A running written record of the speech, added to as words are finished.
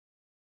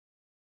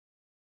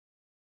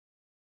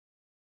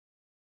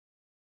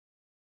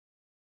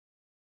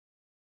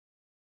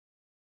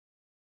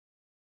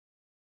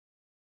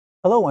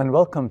Hello and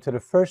welcome to the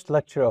first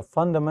lecture of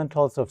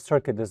Fundamentals of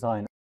Circuit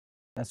Design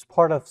as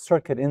part of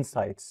Circuit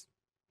Insights.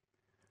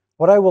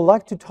 What I would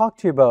like to talk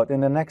to you about in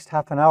the next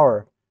half an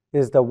hour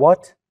is the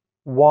what,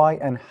 why,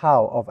 and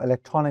how of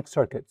electronic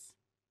circuits.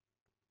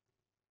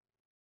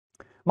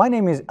 My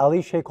name is Ali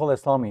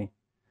Sheikholeslami,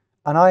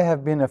 and I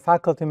have been a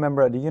faculty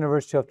member at the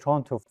University of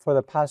Toronto for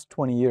the past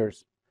 20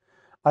 years.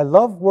 I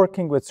love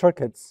working with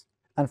circuits,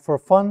 and for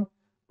fun,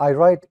 I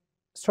write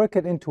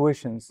circuit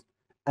intuitions,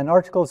 an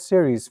article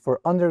series for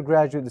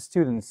undergraduate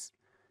students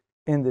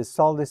in the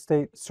Solid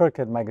State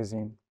Circuit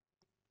magazine.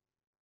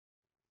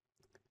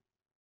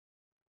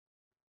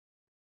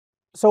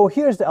 So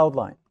here's the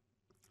outline.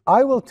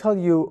 I will tell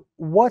you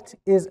what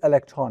is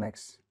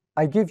electronics.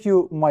 I give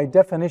you my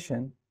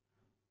definition,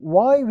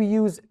 why we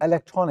use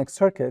electronic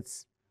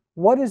circuits,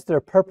 what is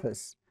their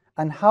purpose,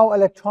 and how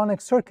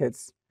electronic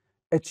circuits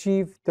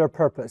achieve their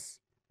purpose,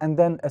 and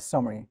then a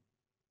summary.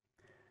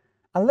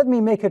 And let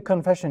me make a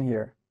confession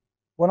here.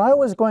 When I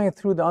was going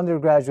through the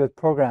undergraduate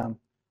program,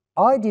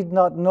 I did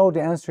not know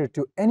the answer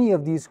to any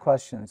of these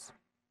questions.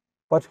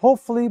 But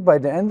hopefully by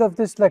the end of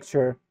this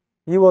lecture,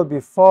 you will be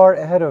far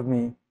ahead of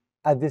me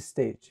at this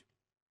stage.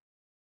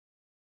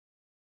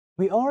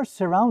 We are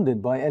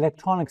surrounded by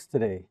electronics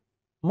today,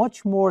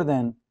 much more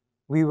than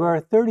we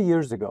were 30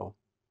 years ago.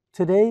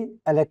 Today,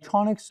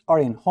 electronics are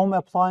in home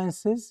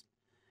appliances,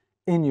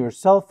 in your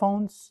cell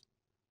phones,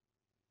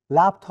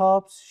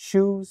 laptops,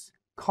 shoes,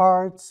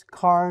 cards,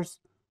 cars,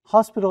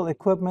 hospital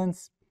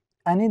equipments,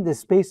 and in the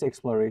space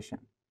exploration.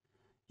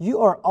 You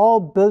are all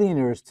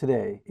billionaires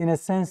today in a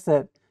sense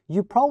that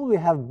you probably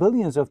have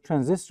billions of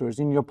transistors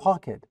in your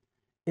pocket,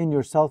 in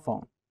your cell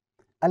phone.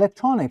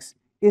 Electronics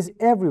is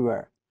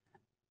everywhere.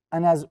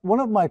 And as one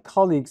of my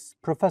colleagues,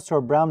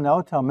 Professor Bram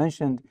Nauta,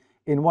 mentioned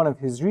in one of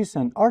his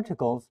recent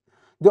articles,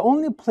 the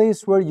only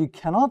place where you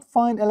cannot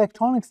find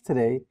electronics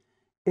today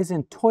is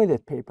in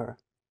toilet paper.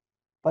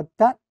 But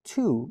that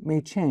too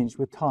may change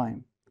with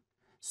time.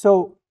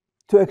 So,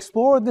 to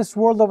explore this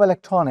world of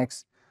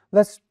electronics,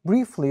 let's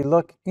briefly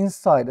look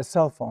inside a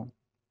cell phone.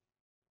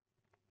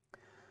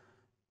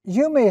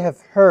 You may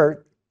have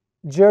heard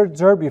Jared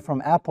Zerby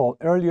from Apple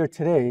earlier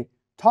today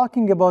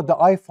talking about the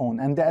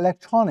iPhone and the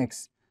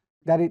electronics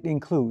that it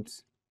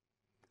includes.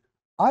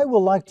 I would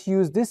like to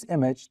use this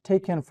image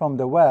taken from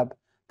the web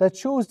that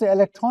shows the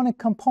electronic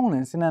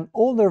components in an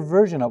older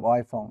version of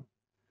iPhone.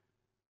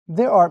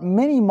 There are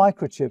many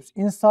microchips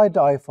inside the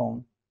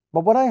iPhone,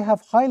 but what I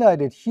have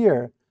highlighted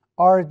here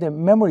are the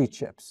memory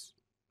chips.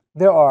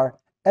 There are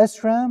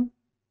SRAM,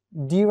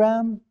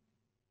 DRAM,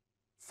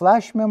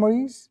 flash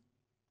memories.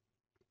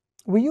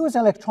 We use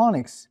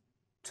electronics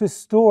to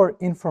store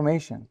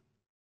information.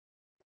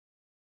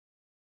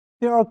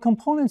 There are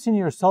components in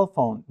your cell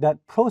phone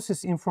that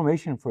process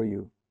information for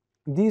you.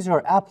 These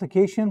are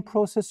application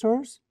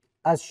processors,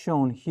 as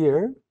shown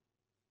here,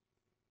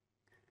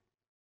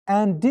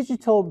 and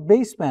digital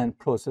baseband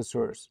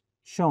processors,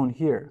 shown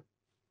here.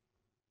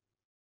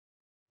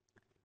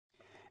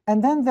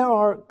 And then there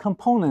are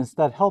components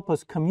that help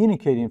us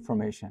communicate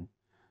information.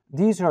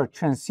 These are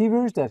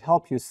transceivers that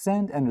help you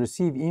send and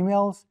receive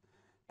emails,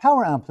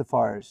 power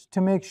amplifiers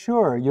to make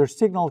sure your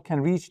signal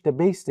can reach the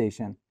base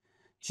station,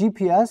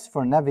 GPS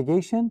for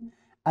navigation,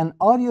 and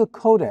audio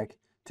codec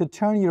to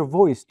turn your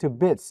voice to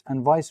bits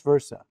and vice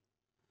versa.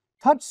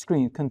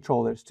 Touchscreen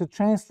controllers to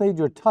translate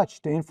your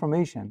touch to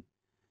information.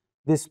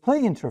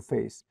 Display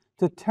interface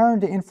to turn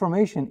the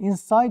information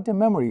inside the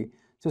memory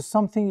to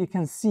something you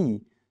can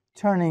see,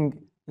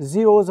 turning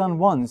zeros and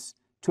ones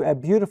to a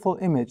beautiful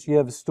image you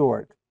have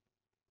stored.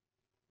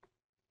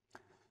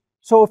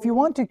 So if you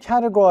want to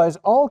categorize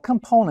all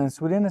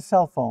components within a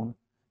cell phone,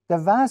 the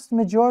vast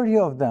majority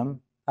of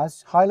them,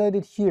 as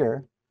highlighted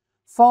here,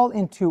 fall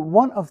into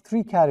one of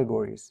three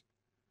categories.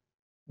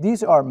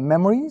 These are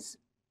memories,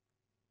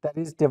 that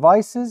is,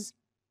 devices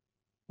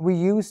we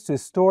use to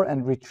store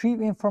and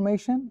retrieve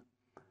information.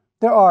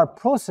 There are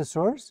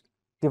processors,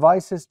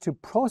 devices to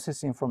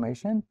process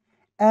information,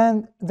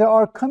 and there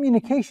are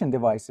communication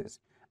devices,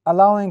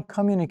 allowing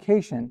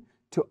communication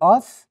to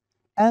us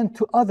and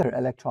to other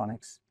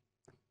electronics.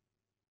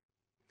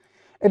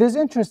 It is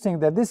interesting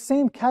that this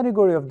same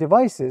category of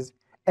devices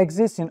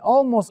exists in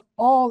almost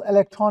all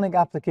electronic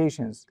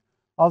applications,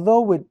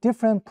 although with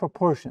different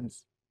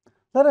proportions.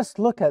 Let us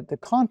look at the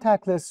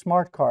contactless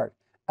smart card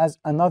as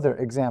another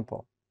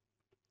example.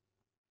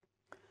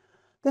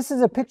 This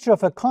is a picture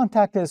of a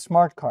contactless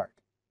smart card.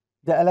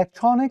 The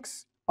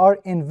electronics are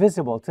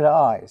invisible to the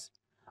eyes.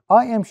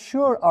 I am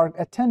sure our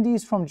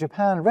attendees from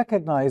Japan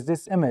recognize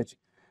this image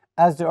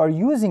as they are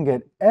using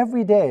it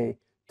every day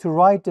to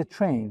ride the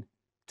train,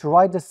 to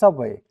ride the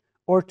subway,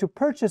 or to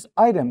purchase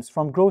items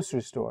from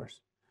grocery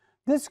stores.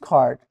 This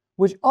card,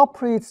 which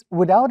operates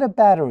without a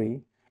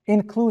battery,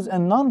 includes a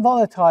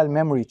non-volatile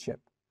memory chip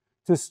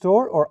to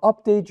store or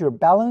update your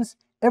balance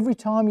every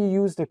time you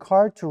use the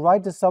card to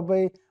ride the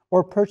subway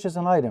or purchase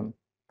an item.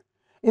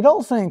 It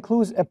also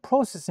includes a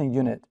processing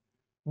unit,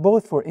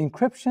 both for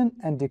encryption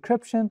and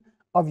decryption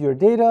of your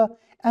data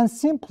and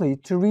simply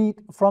to read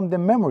from the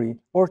memory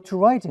or to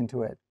write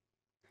into it.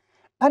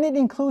 and it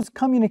includes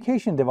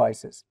communication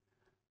devices.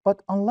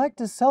 But unlike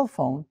the cell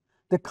phone,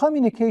 the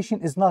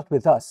communication is not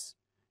with us.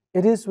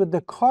 It is with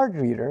the card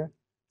reader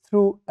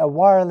through a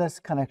wireless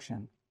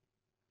connection.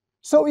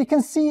 So we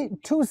can see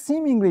two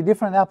seemingly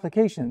different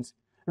applications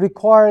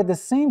require the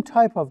same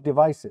type of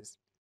devices.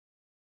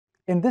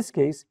 In this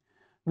case,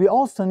 we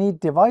also need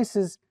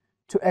devices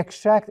to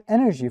extract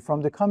energy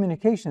from the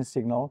communication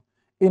signal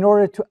in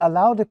order to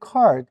allow the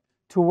card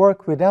to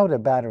work without a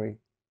battery.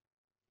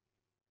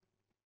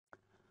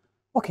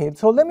 Okay,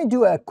 so let me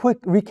do a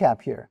quick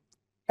recap here.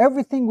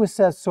 Everything we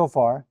said so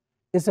far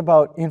is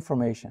about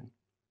information.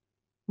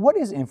 What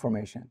is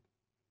information?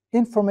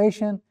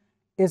 Information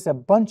is a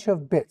bunch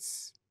of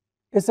bits.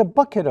 It's a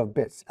bucket of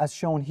bits, as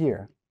shown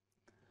here.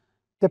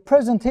 The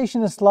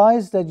presentation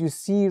slides that you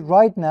see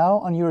right now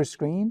on your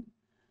screen,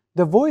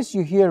 the voice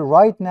you hear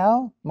right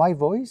now, my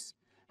voice,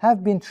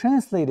 have been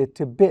translated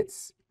to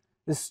bits,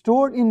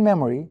 stored in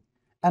memory,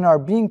 and are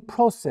being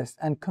processed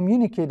and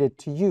communicated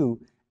to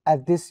you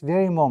at this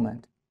very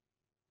moment.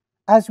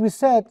 As we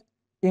said,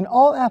 in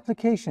all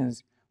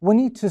applications, we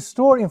need to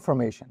store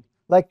information,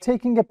 like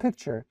taking a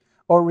picture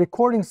or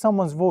recording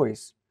someone's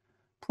voice,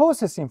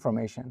 process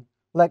information,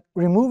 like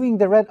removing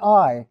the red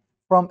eye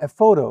from a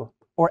photo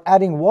or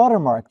adding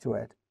watermark to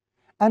it,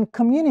 and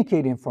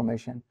communicate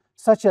information,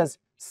 such as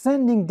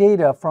sending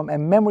data from a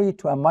memory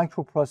to a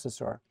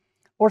microprocessor,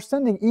 or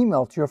sending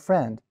email to your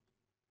friend.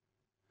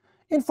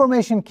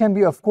 Information can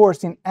be, of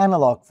course, in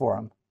analog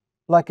form,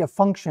 like a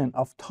function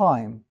of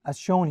time, as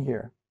shown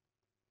here.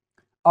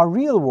 Our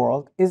real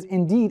world is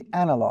indeed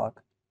analog.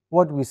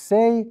 What we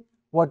say,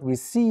 what we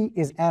see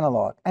is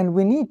analog, and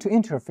we need to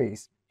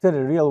interface to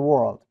the real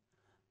world.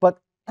 But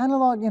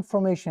analog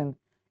information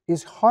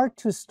is hard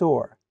to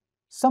store,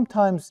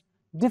 sometimes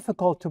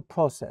difficult to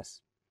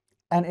process,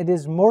 and it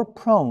is more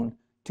prone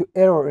to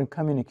error in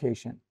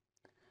communication.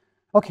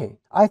 Okay,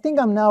 I think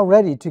I'm now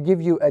ready to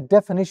give you a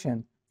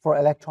definition for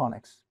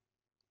electronics.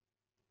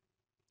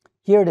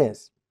 Here it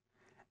is.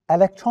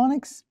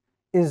 Electronics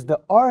is the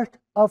art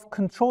of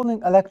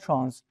controlling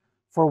electrons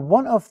for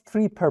one of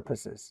three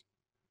purposes: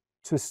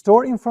 to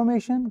store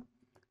information,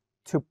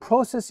 to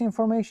process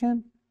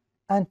information,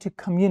 and to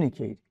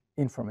communicate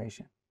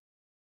information.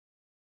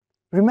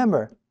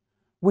 Remember,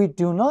 we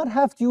do not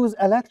have to use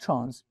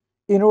electrons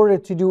in order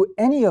to do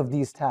any of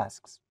these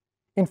tasks.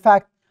 In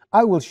fact,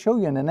 I will show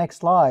you in the next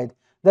slide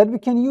that we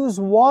can use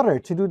water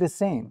to do the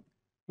same.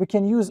 We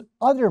can use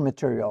other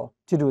material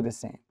to do the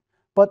same.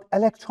 But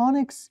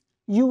electronics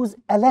use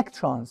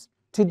electrons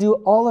to do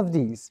all of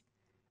these,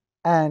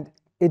 and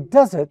it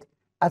does it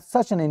at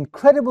such an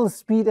incredible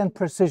speed and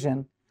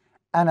precision,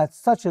 and at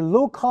such a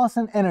low cost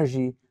and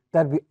energy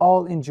that we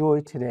all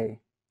enjoy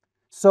today.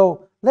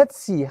 So let's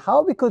see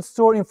how we could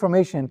store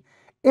information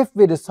if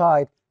we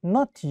decide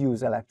not to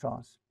use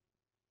electrons.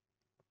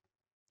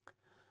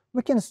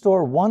 We can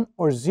store 1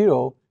 or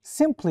 0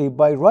 simply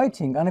by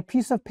writing on a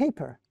piece of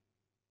paper.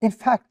 In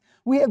fact,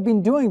 we have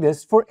been doing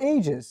this for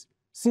ages,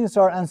 since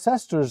our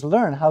ancestors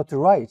learned how to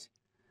write.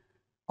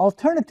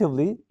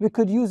 Alternatively, we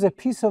could use a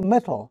piece of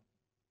metal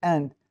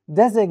and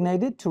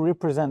designate it to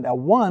represent a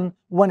 1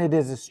 when it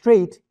is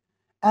straight,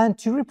 and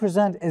to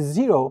represent a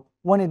 0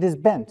 when it is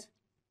bent.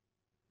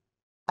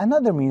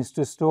 Another means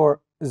to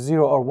store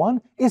 0 or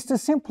 1 is to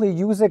simply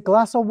use a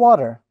glass of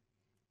water.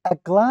 A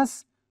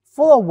glass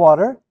full of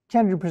water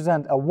can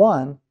represent a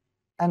 1,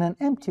 and an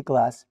empty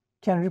glass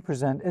can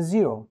represent a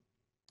 0.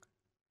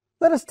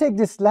 Let us take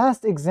this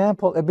last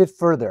example a bit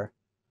further.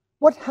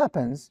 What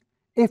happens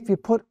if we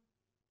put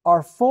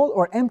our full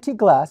or empty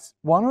glass,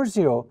 1 or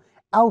 0,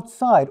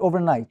 outside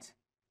overnight?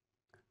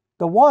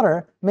 The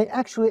water may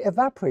actually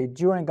evaporate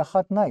during a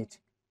hot night,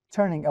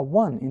 turning a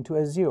 1 into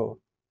a 0.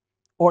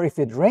 Or if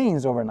it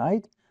rains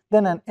overnight,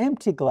 then an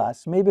empty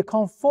glass may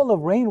become full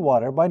of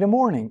rainwater by the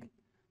morning,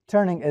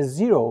 turning a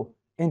 0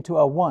 into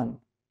a 1.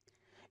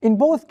 In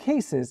both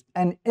cases,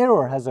 an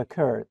error has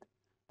occurred.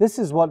 This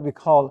is what we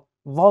call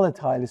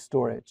volatile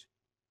storage.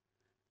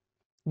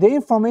 The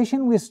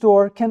information we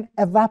store can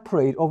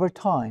evaporate over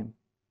time.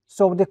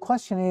 So the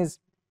question is,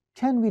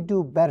 can we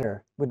do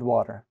better with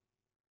water?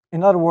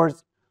 In other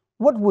words,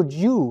 what would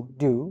you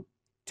do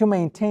to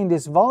maintain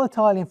this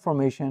volatile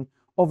information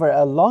over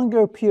a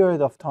longer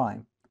period of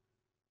time?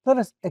 Let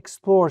us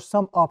explore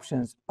some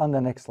options on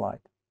the next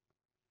slide.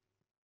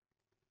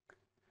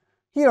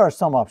 Here are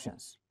some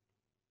options.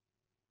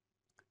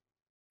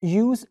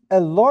 Use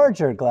a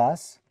larger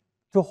glass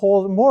to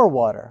hold more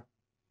water.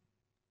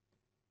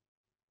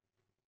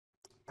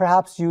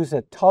 Perhaps use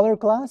a taller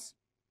glass,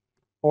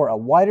 or a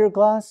wider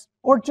glass,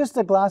 or just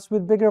a glass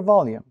with bigger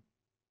volume.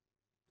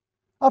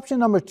 Option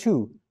number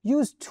 2,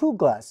 use 2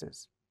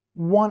 glasses,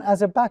 one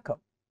as a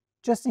backup.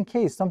 Just in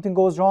case something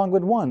goes wrong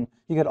with one,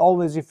 you can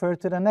always refer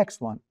to the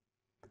next one.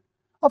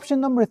 Option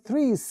number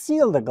 3 is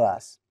seal the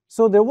glass,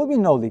 so there will be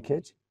no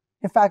leakage.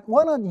 In fact,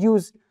 why not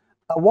use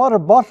a water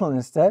bottle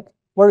instead,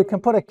 where you can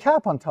put a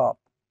cap on top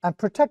and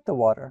protect the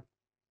water?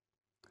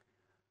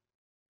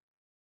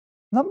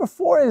 Number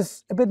 4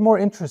 is a bit more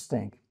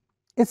interesting.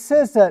 It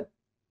says that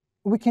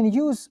we can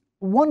use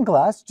one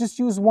glass, just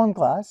use one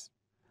glass,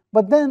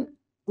 but then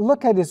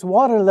look at its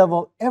water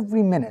level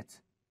every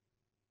minute.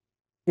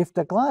 If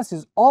the glass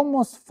is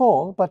almost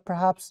full, but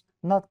perhaps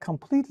not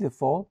completely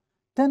full,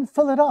 then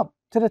fill it up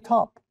to the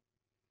top.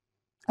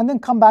 And then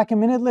come back a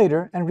minute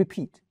later and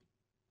repeat.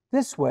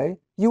 This way,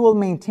 you will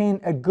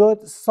maintain a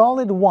good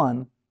solid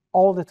 1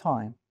 all the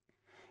time.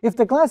 If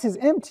the glass is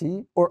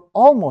empty or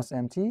almost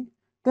empty,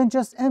 then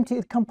just empty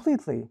it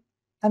completely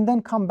and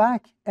then come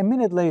back a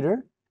minute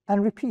later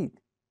and repeat.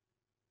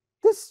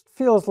 This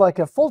feels like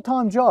a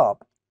full-time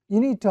job. You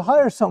need to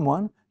hire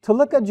someone to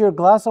look at your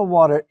glass of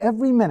water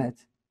every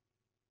minute.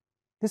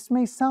 This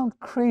may sound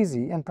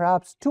crazy and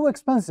perhaps too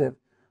expensive,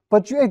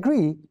 but you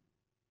agree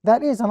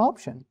that is an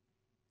option.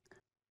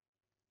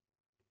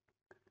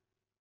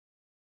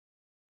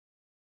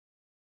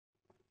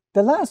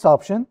 The last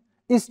option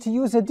is to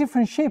use a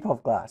different shape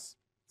of glass.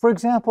 For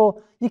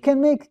example, you can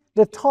make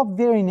the top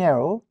very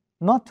narrow,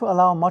 not to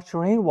allow much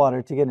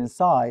rainwater to get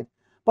inside,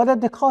 but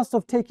at the cost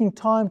of taking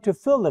time to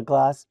fill the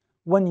glass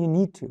when you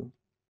need to.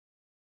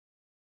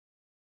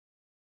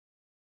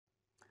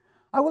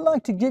 I would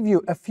like to give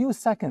you a few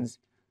seconds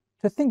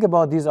to think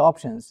about these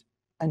options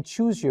and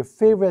choose your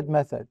favorite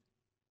method.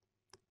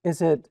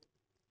 Is it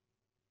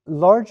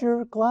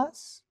larger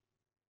glass,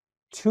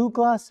 2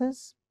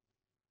 glasses,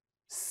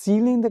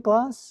 sealing the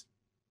glass,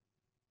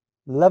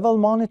 level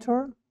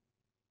monitor,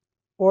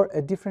 or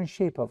a different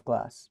shape of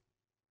glass?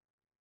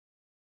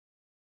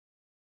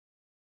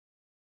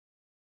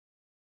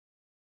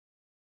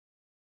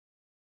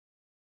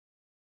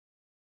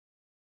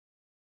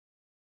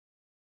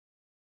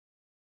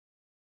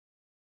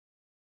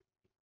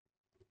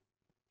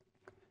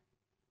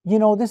 You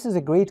know, this is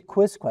a great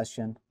quiz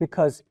question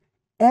because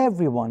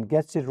everyone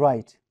gets it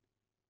right.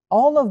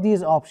 All of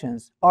these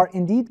options are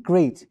indeed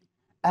great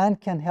and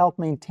can help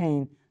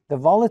maintain the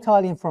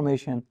volatile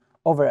information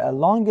over a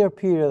longer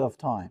period of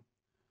time.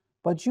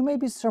 But you may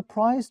be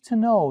surprised to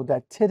know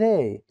that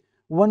today,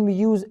 when we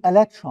use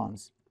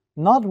electrons,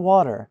 not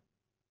water,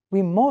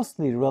 we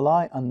mostly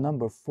rely on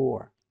number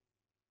 4.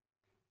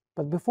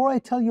 But before I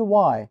tell you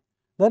why,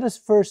 let us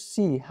first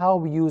see how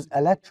we use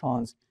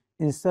electrons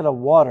instead of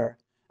water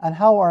and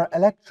how our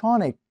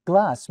electronic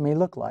glass may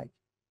look like.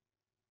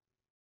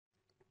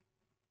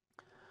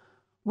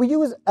 We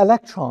use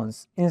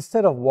electrons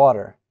instead of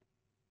water.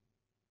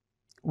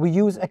 We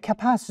use a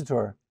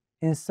capacitor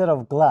instead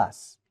of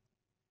glass.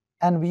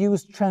 And we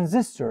use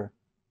transistor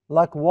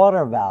like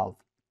water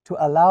valve to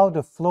allow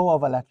the flow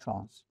of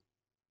electrons.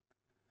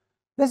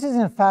 This is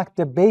in fact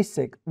the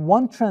basic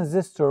 1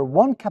 transistor,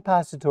 1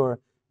 capacitor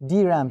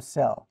DRAM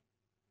cell.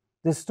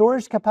 The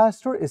storage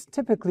capacitor is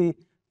typically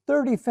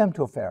 30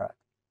 femtofarad.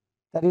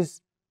 That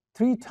is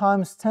 3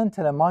 times 10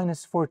 to the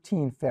minus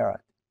 14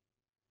 farad.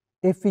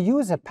 If we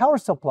use a power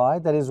supply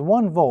that is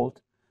 1 volt,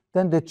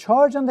 then the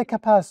charge on the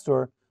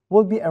capacitor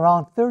will be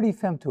around 30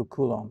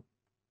 femtocoulomb,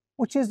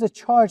 which is the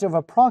charge of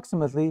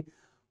approximately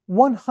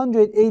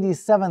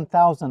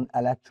 187,000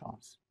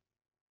 electrons.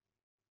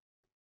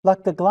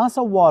 Like the glass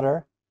of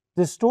water,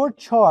 the stored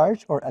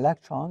charge or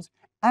electrons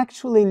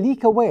actually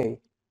leak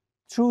away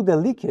through the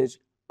leakage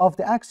of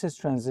the access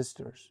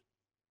transistors.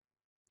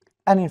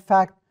 And in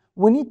fact,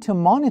 we need to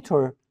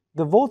monitor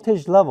the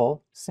voltage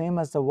level, same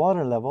as the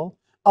water level,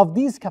 of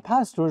these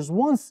capacitors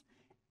once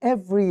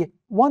every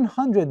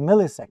 100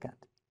 milliseconds.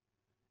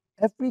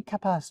 Every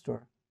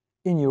capacitor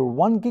in your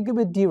 1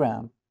 gigabit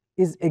DRAM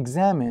is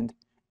examined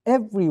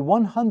every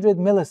 100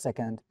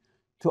 milliseconds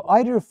to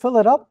either fill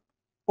it up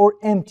or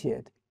empty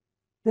it.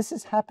 This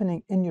is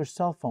happening in your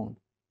cell phone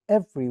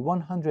every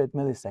 100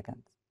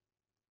 milliseconds.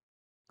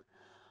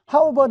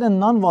 How about a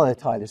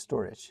non-volatile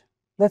storage?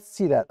 Let's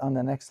see that on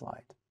the next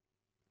slide.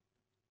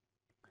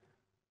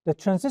 The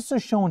transistor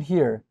shown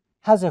here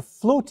has a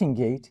floating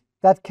gate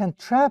that can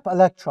trap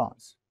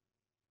electrons.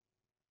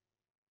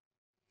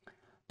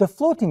 The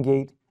floating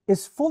gate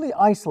is fully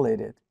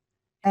isolated,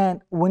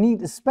 and we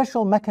need a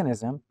special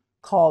mechanism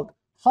called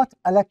hot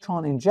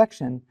electron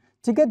injection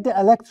to get the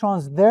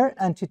electrons there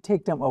and to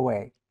take them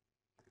away.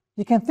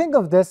 You can think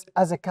of this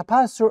as a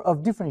capacitor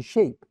of different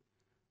shape,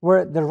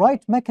 where the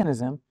write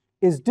mechanism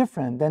is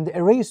different than the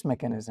erase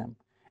mechanism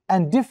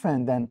and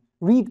different than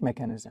read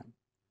mechanism.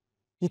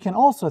 You can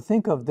also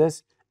think of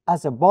this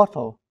as a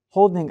bottle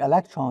holding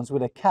electrons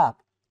with a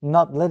cap,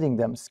 not letting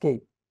them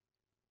escape.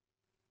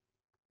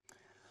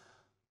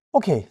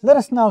 Okay, let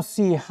us now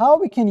see how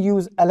we can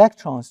use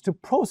electrons to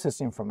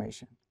process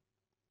information.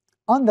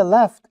 On the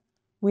left,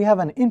 we have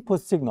an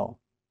input signal,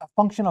 a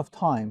function of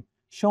time,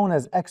 shown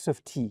as x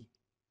of t.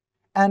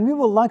 And we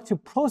would like to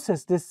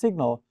process this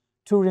signal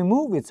to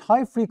remove its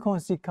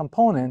high-frequency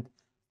component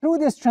through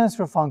this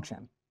transfer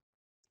function.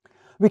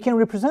 We can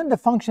represent the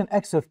function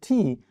x of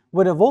t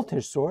with a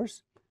voltage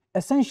source,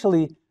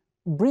 essentially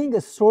bring a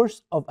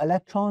source of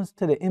electrons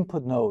to the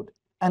input node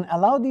and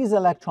allow these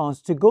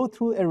electrons to go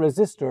through a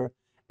resistor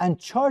and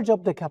charge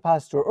up the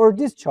capacitor or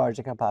discharge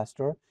the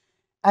capacitor,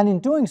 and in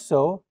doing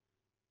so,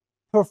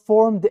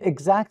 perform the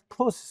exact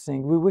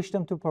processing we wish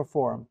them to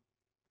perform.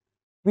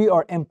 We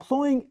are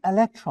employing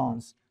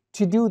electrons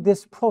to do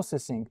this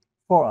processing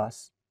for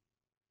us.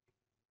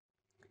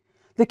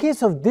 The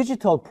case of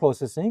digital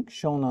processing,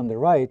 shown on the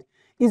right,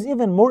 is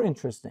even more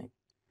interesting.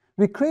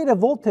 We create a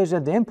voltage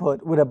at the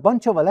input with a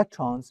bunch of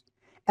electrons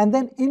and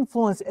then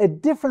influence a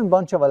different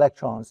bunch of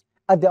electrons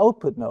at the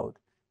output node,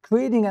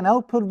 creating an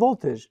output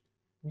voltage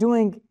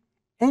doing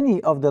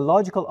any of the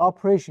logical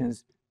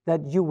operations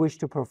that you wish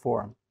to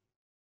perform.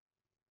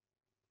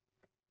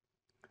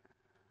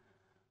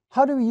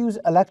 How do we use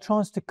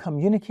electrons to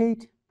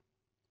communicate?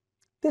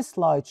 This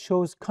slide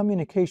shows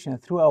communication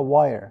through a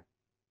wire.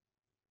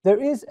 There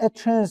is a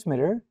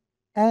transmitter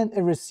and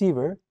a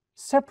receiver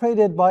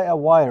separated by a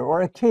wire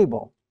or a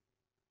cable.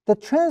 The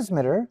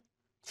transmitter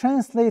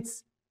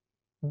translates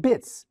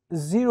bits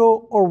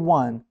 0 or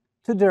 1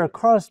 to their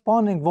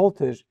corresponding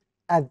voltage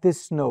at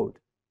this node.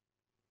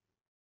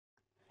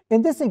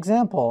 In this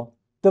example,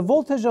 the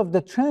voltage of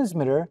the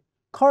transmitter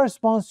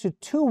corresponds to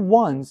 2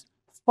 ones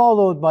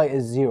followed by a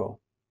 0.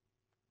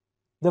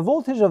 The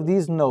voltage of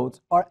these nodes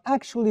are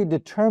actually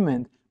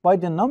determined by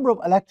the number of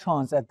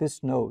electrons at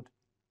this node.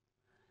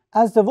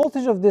 As the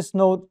voltage of this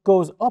node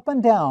goes up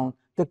and down,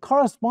 the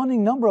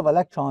corresponding number of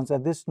electrons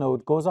at this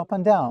node goes up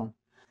and down,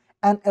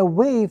 and a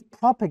wave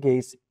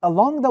propagates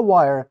along the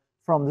wire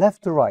from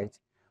left to right,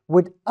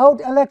 without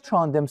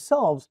electrons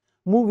themselves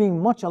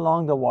moving much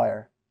along the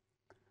wire.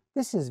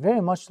 This is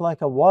very much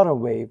like a water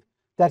wave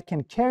that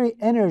can carry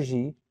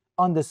energy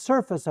on the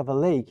surface of a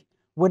lake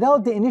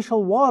without the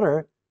initial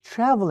water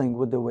traveling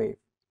with the wave.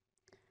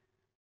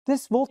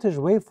 This voltage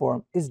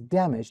waveform is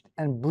damaged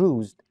and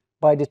bruised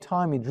by the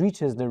time it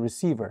reaches the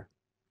receiver,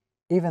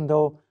 even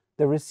though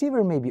the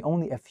receiver may be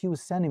only a few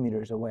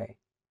centimeters away.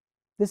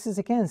 This is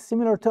again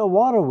similar to a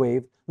water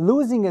wave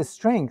losing its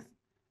strength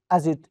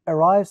as it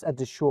arrives at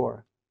the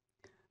shore.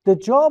 The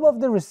job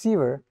of the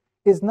receiver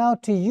is now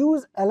to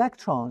use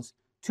electrons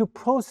to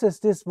process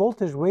this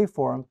voltage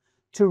waveform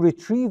to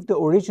retrieve the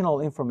original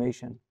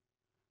information.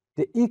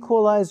 The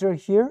equalizer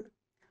here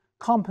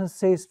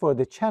compensates for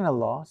the channel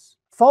loss,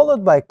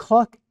 followed by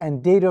clock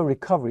and data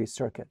recovery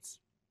circuits.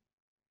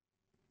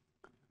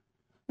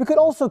 We could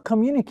also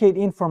communicate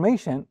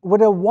information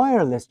with a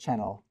wireless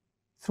channel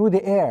through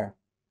the air.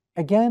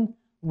 Again,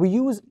 we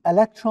use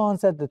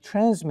electrons at the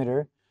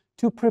transmitter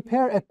to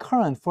prepare a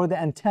current for the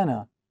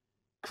antenna,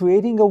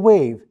 creating a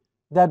wave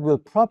that will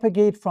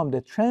propagate from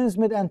the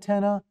transmit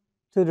antenna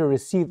to the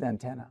received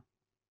antenna.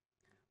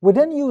 We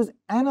then use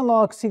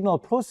analog signal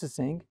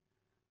processing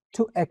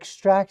to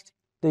extract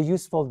the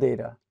useful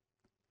data.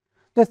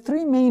 The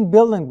three main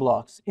building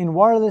blocks in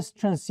wireless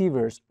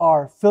transceivers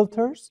are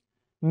filters,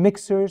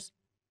 mixers,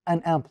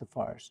 and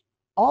amplifiers,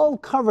 all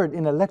covered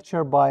in a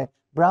lecture by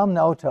Bram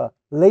Nauta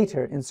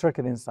later in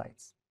Circuit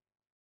Insights.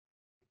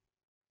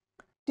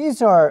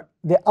 These are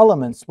the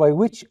elements by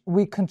which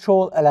we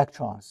control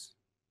electrons: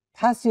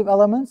 passive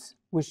elements,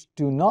 which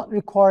do not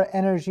require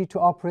energy to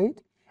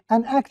operate,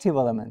 and active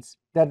elements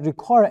that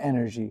require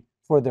energy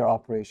for their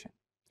operation.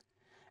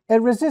 A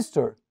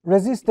resistor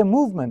resists the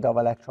movement of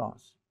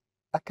electrons.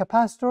 A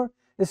capacitor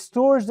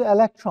stores the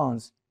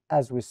electrons,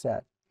 as we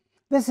said.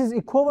 This is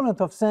equivalent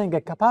of saying a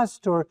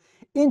capacitor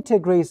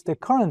integrates the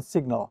current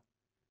signal.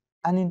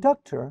 An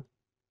inductor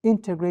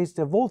integrates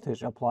the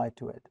voltage applied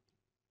to it.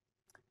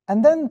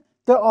 And then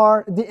there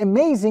are the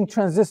amazing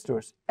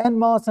transistors,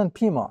 NMOS and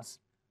PMOS,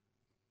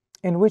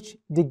 in which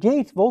the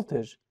gate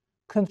voltage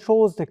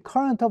controls the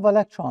current of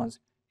electrons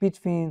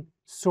between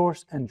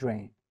source and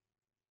drain.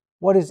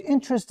 What is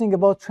interesting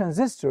about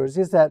transistors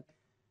is that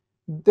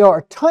they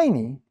are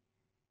tiny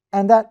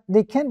and that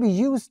they can be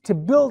used to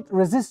build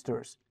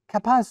resistors,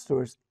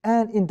 capacitors,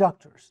 and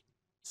inductors.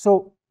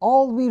 So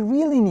all we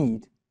really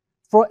need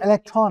for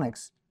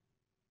electronics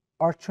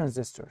are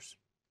transistors.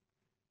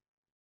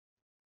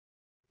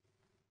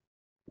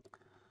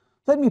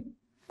 Let me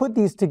put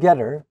these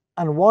together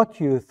and walk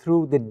you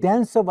through the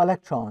dance of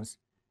electrons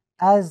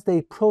as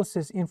they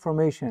process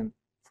information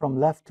from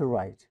left to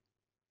right.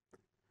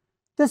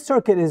 This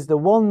circuit is the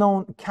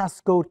well-known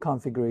cascode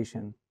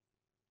configuration,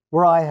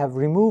 where I have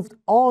removed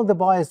all the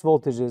bias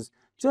voltages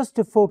just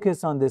to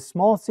focus on the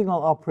small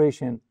signal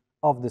operation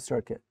of the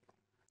circuit.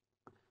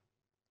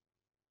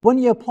 When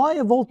you apply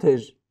a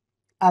voltage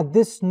at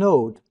this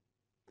node,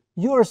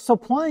 you are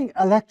supplying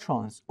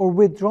electrons or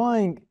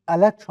withdrawing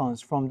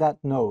electrons from that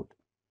node.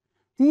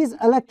 These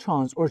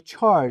electrons or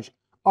charge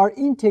are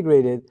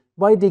integrated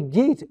by the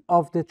gate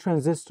of the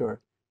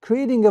transistor,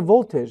 creating a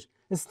voltage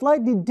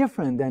slightly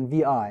different than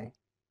Vi.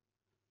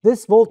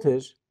 This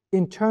voltage,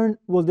 in turn,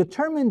 will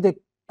determine the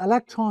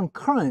electron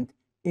current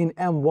in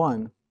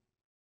M1.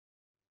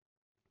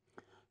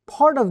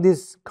 Part of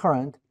this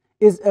current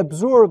is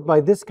absorbed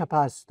by this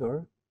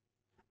capacitor,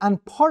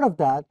 and part of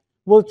that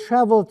will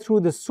travel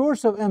through the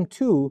source of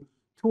M2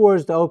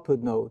 towards the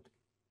output node,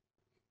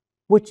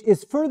 which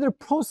is further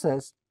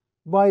processed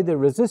by the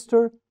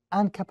resistor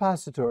and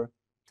capacitor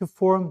to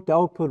form the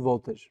output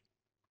voltage.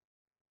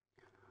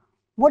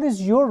 What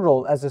is your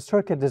role as a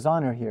circuit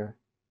designer here?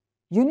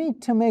 You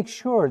need to make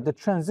sure the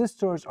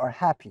transistors are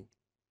happy,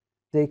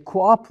 they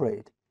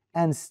cooperate,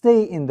 and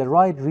stay in the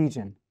right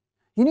region.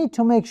 You need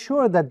to make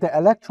sure that the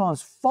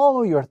electrons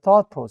follow your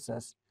thought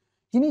process.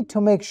 You need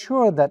to make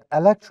sure that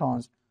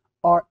electrons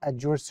are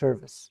at your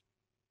service.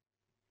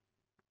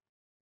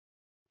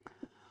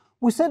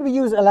 We said we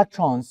use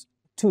electrons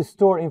to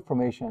store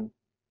information,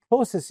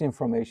 process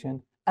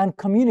information, and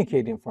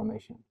communicate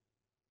information.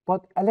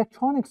 But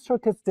electronic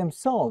circuits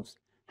themselves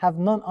have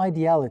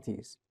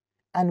non-idealities,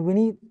 and we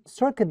need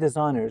circuit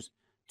designers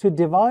to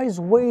devise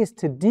ways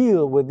to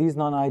deal with these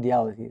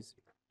non-idealities.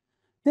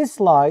 This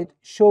slide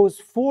shows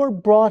 4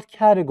 broad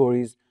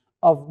categories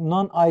of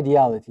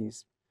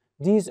non-idealities.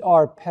 These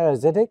are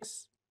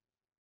parasitics,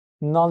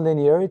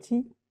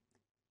 nonlinearity,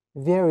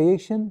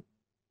 variation,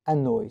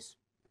 and noise.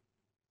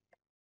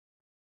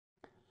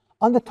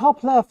 On the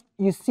top left,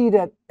 you see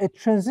that a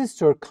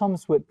transistor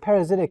comes with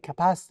parasitic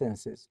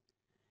capacitances,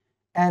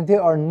 and they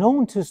are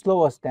known to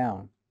slow us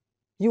down.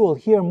 You will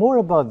hear more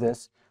about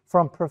this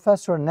from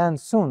Professor Nan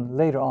Sun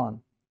later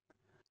on.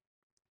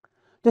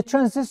 The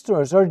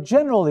transistors are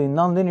generally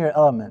nonlinear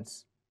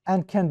elements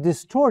and can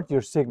distort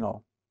your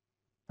signal.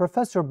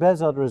 Professor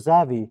Behzad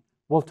Razavi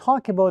will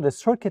talk about a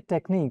circuit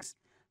techniques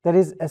that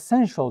is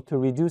essential to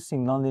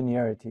reducing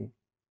nonlinearity.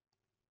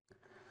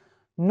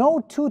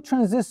 No 2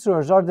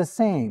 transistors are the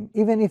same,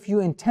 even if you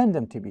intend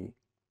them to be.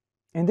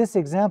 In this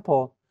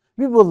example,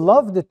 we would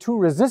love the 2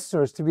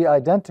 resistors to be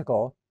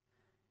identical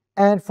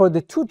and for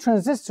the 2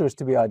 transistors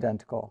to be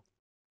identical.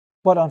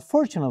 But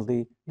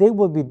unfortunately, they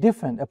will be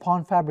different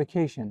upon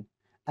fabrication,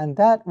 and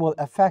that will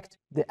affect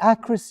the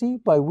accuracy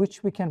by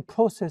which we can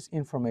process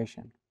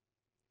information.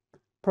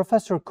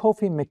 Professor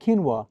Kofi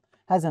Mekinwa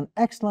has an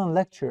excellent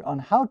lecture on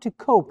how to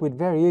cope with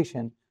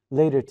variation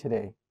later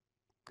today.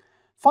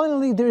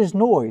 Finally, there is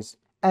noise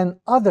and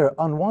other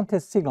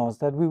unwanted signals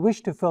that we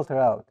wish to filter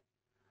out.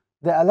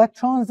 The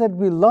electrons that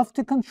we love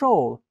to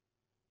control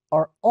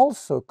are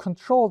also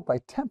controlled by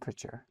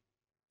temperature.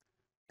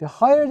 The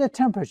higher the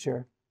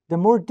temperature, the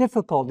more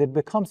difficult it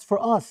becomes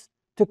for us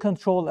to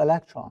control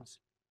electrons.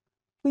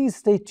 Please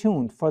stay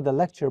tuned for the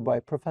lecture by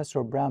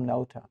Professor Bram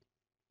Nauta.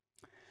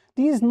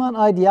 These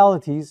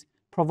non-idealities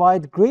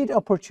provide great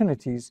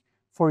opportunities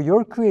for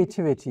your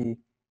creativity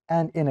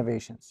and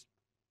innovations.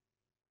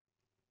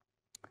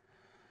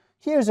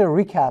 Here's a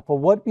recap of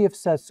what we have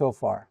said so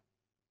far.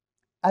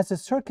 As a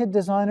circuit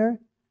designer,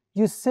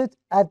 you sit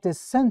at the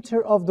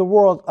center of the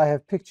world I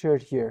have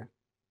pictured here.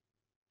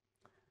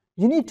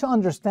 You need to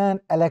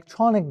understand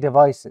electronic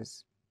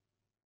devices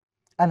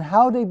and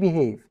how they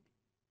behave.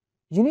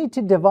 You need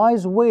to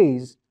devise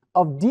ways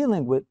of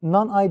dealing with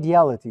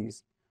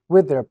non-idealities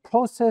with their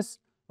process,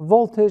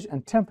 voltage,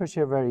 and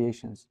temperature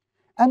variations.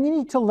 And you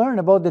need to learn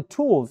about the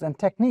tools and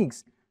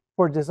techniques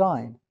for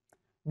design.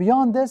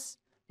 Beyond this,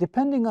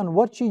 depending on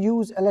what you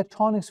use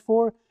electronics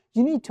for,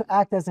 you need to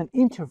act as an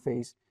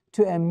interface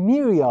to a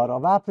myriad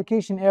of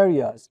application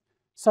areas,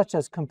 such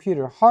as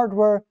computer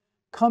hardware,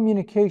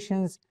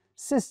 communications,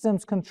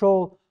 systems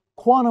control,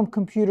 quantum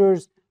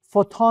computers,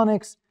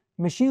 photonics,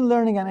 machine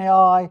learning and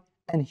AI,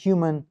 and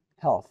human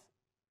health.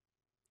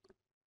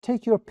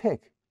 Take your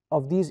pick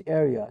of these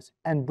areas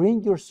and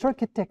bring your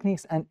circuit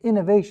techniques and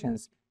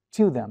innovations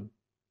to them.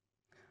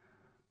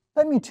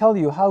 Let me tell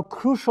you how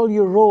crucial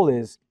your role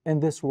is in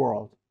this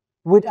world.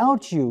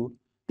 Without you,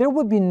 there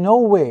would be no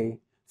way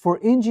for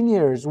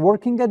engineers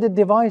working at the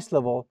device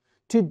level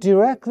to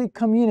directly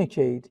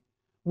communicate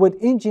with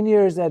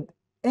engineers at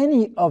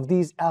any of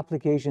these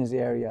applications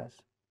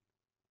areas.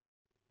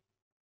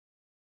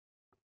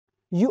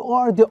 You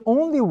are the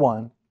only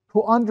one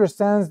who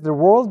understands the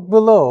world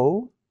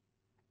below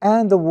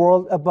and the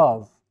world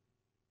above.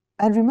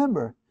 And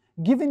remember,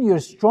 given your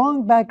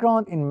strong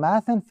background in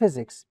math and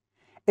physics,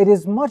 it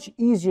is much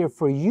easier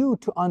for you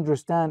to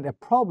understand a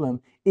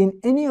problem in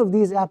any of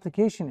these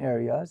application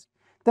areas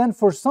than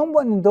for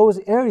someone in those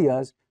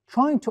areas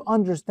trying to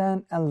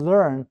understand and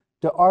learn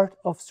the art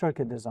of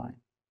circuit design.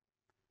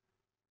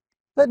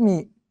 Let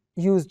me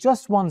use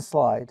just one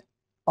slide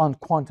on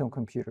quantum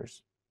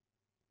computers.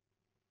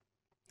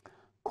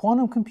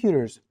 Quantum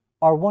computers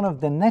are one of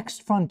the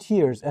next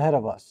frontiers ahead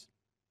of us,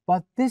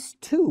 but this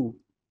too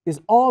is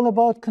all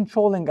about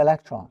controlling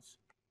electrons.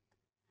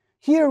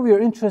 Here we are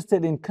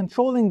interested in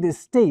controlling the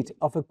state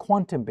of a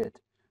quantum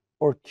bit,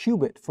 or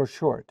qubit for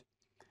short.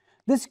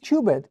 This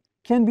qubit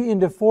can be in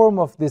the form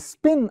of the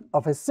spin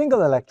of a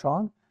single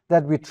electron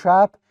that we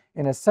trap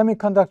in a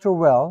semiconductor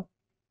well,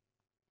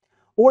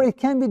 or it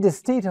can be the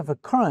state of a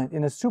current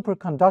in a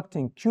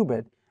superconducting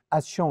qubit,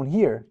 as shown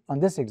here on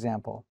this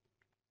example.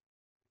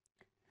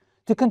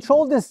 To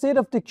control the state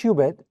of the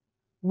qubit,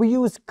 we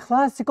use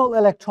classical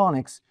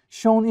electronics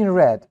shown in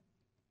red.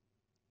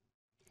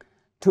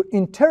 To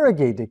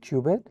interrogate the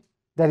qubit,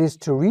 that is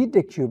to read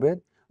the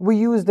qubit, we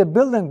use the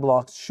building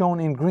blocks shown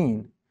in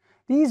green.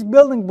 These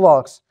building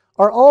blocks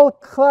are all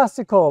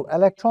classical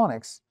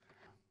electronics.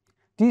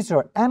 These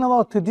are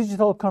analog to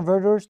digital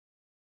converters,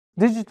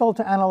 digital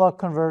to analog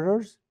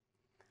converters,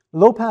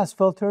 low-pass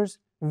filters,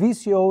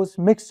 VCOs,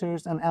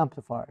 mixers, and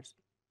amplifiers.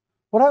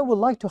 What I would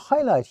like to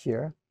highlight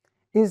here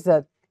is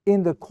that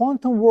in the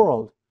quantum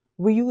world,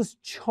 we use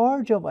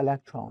charge of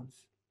electrons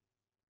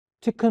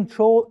to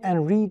control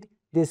and read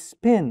the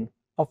spin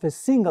of a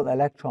single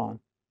electron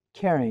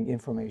carrying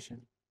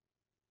information.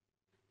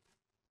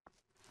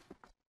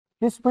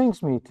 This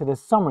brings me to the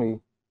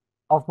summary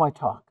of my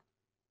talk.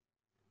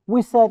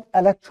 We said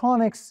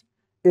electronics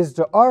is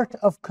the art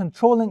of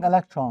controlling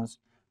electrons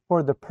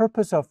for the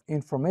purpose of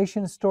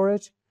information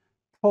storage,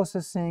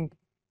 processing,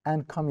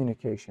 and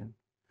communication.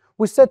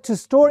 We said to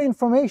store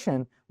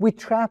information, we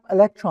trap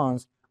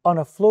electrons on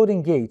a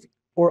floating gate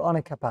or on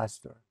a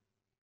capacitor.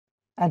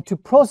 And to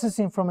process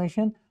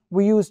information,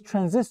 we use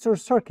transistor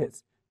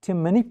circuits to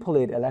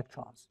manipulate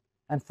electrons.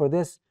 And for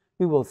this,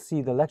 we will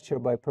see the lecture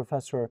by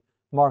Professor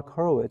Mark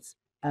Horowitz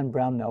and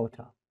Bram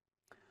Naota.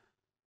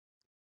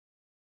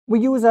 We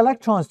use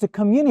electrons to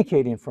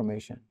communicate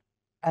information,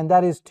 and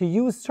that is to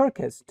use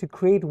circuits to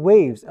create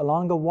waves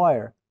along a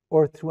wire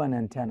or through an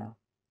antenna.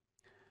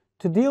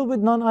 To deal with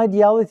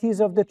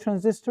non-idealities of the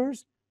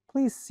transistors,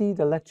 please see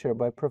the lecture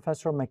by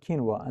Professor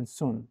Makinwa and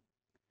Sun.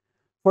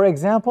 For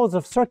examples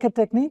of circuit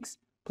techniques,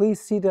 please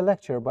see the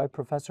lecture by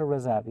Professor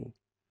Razavi.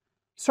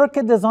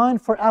 Circuit design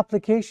for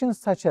applications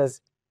such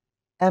as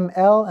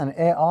ML and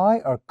AI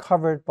are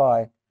covered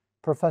by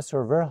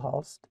Professor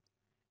Verhulst,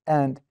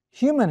 and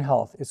human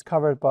health is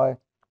covered by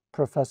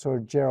Professor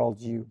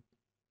Gerald Yu.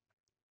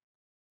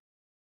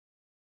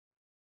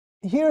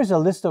 Here is a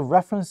list of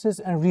references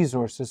and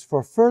resources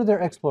for further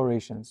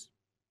explorations.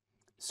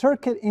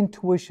 Circuit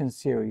Intuition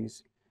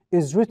series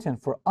is written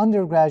for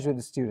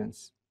undergraduate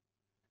students.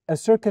 A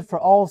Circuit for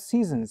All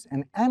Seasons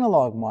and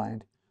Analog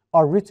Mind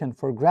are written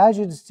for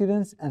graduate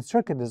students and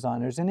circuit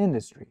designers in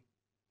industry.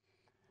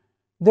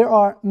 There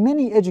are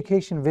many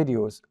education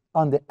videos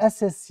on the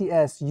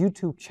SSCS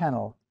YouTube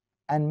channel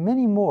and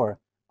many more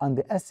on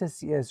the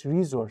SSCS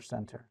Resource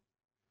Center.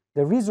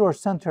 The Resource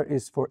Center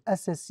is for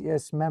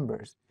SSCS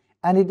members,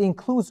 and it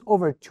includes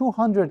over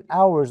 200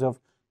 hours of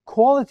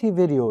quality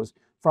videos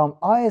from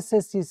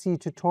ISSCC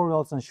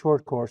tutorials and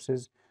short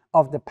courses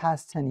of the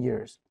past 10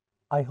 years.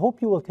 I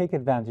hope you will take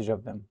advantage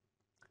of them.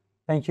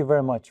 Thank you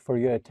very much for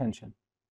your attention.